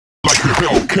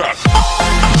Hellcat.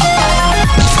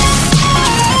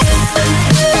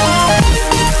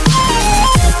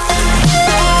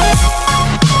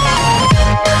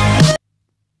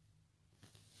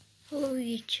 Hello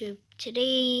YouTube.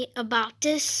 Today about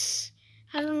this,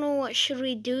 I don't know what should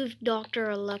we do with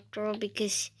Dr. Electro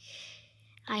because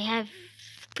I have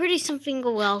pretty something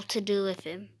well to do with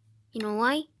him. You know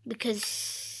why?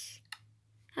 Because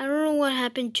I don't know what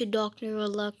happened to Dr.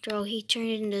 Electro. He turned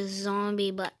into a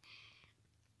zombie, but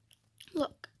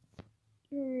look,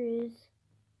 here is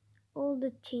all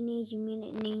the Teenage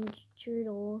Mutant Ninja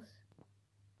Turtles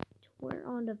to wear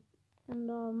on the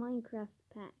Minecraft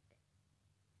pack.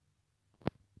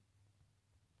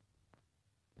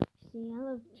 See, I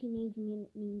love Teenage Mutant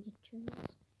Ninja Turtles.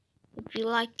 If you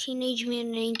like Teenage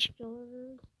Mutant Ninja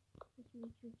Turtles, make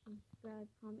sure to subscribe,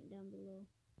 comment down below.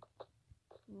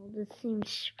 Well, this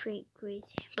seems pretty crazy,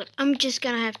 but I'm just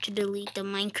gonna have to delete the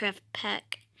Minecraft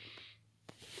pack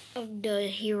of the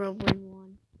Hero Boy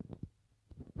one.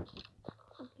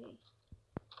 Okay.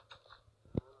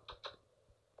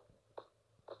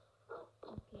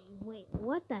 Okay, wait,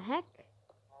 what the heck?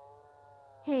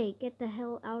 Hey, get the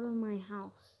hell out of my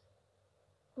house.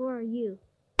 Who are you?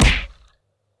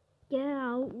 Get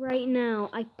out right now.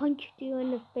 I punched you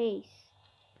in the face.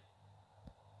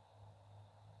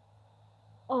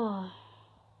 Oh.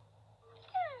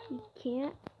 You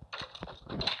can't.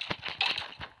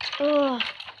 Ugh.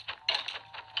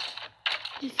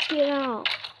 Just get out.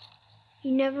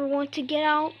 You never want to get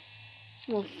out?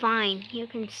 Well, fine. You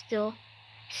can still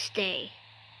stay.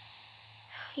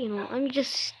 You know, let me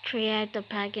just create the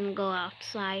pack and go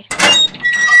outside.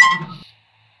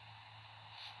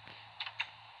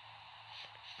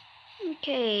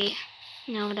 Okay.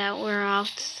 Now that we're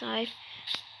outside,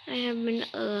 I have been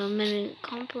a minute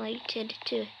completed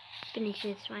to finish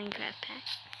this Minecraft pack.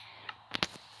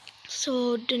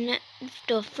 So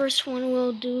the first one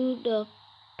we'll do, the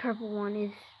purple one,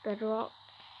 is bedrock.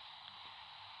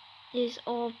 Is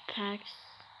all packs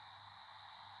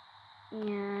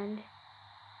and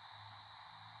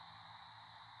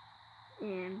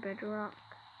bedrock.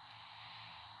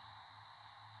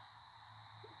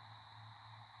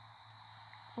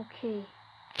 Okay.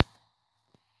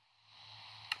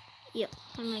 Yep,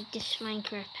 I like this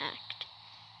Minecraft pack.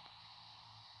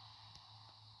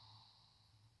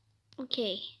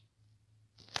 Okay.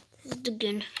 This is the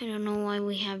gun. I don't know why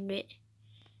we have it.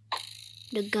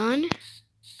 The gun.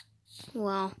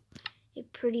 Well,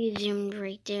 it pretty zoomed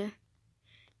right there.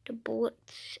 The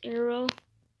bullets, arrow.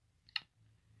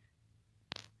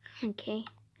 Okay,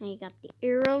 now you got the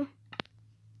arrow.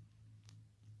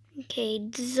 Okay,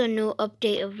 this is a new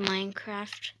update of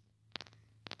Minecraft.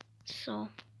 So,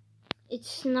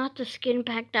 it's not the skin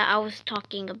pack that I was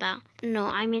talking about. No,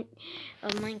 I meant a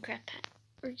Minecraft pack.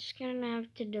 We're just gonna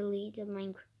have to delete the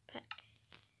Minecraft pack.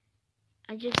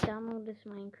 I just downloaded this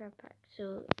Minecraft pack.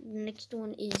 So, the next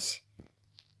one is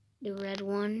the red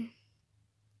one.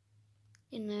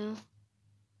 You know.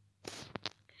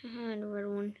 The red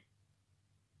one.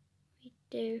 Right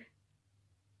there.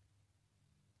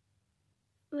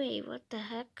 Wait, what the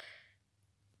heck?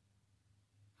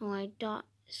 Oh, I thought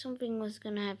something was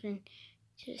gonna happen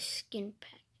to the skin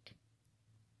pack.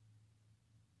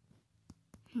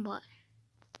 But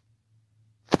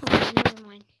oh, never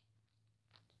mind.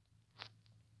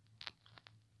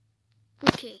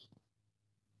 Okay.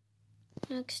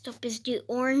 Next up is the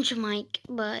orange mic,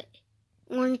 but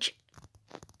orange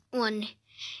one.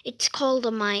 It's called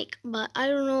a mic, but I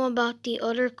don't know about the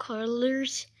other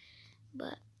colors.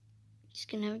 But it's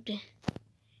gonna have to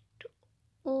do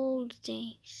all the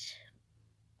things.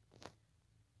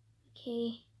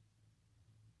 Okay.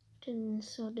 Then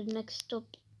so the next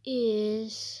up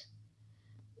is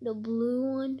the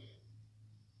blue one.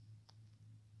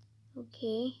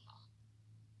 Okay.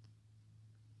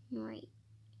 Right.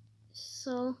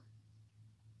 So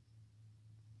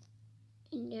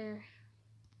in there.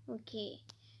 Okay.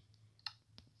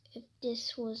 If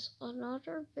this was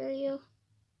another video.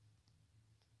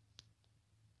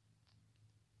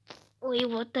 Wait,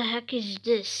 what the heck is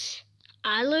this?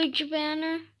 Allergy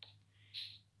banner?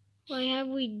 Why have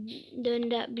we done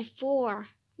that before?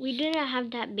 We didn't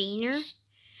have that banner.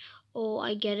 Oh,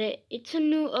 I get it. It's a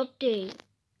new update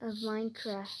of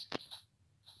Minecraft.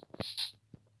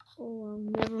 Oh,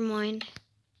 never mind.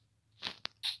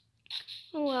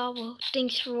 Oh well,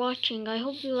 thanks for watching. I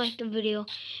hope you liked the video.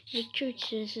 Make sure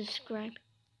to subscribe.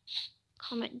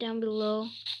 Comment down below.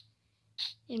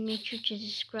 And make sure to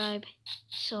subscribe.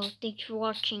 So, thanks for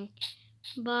watching.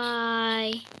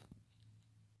 Bye.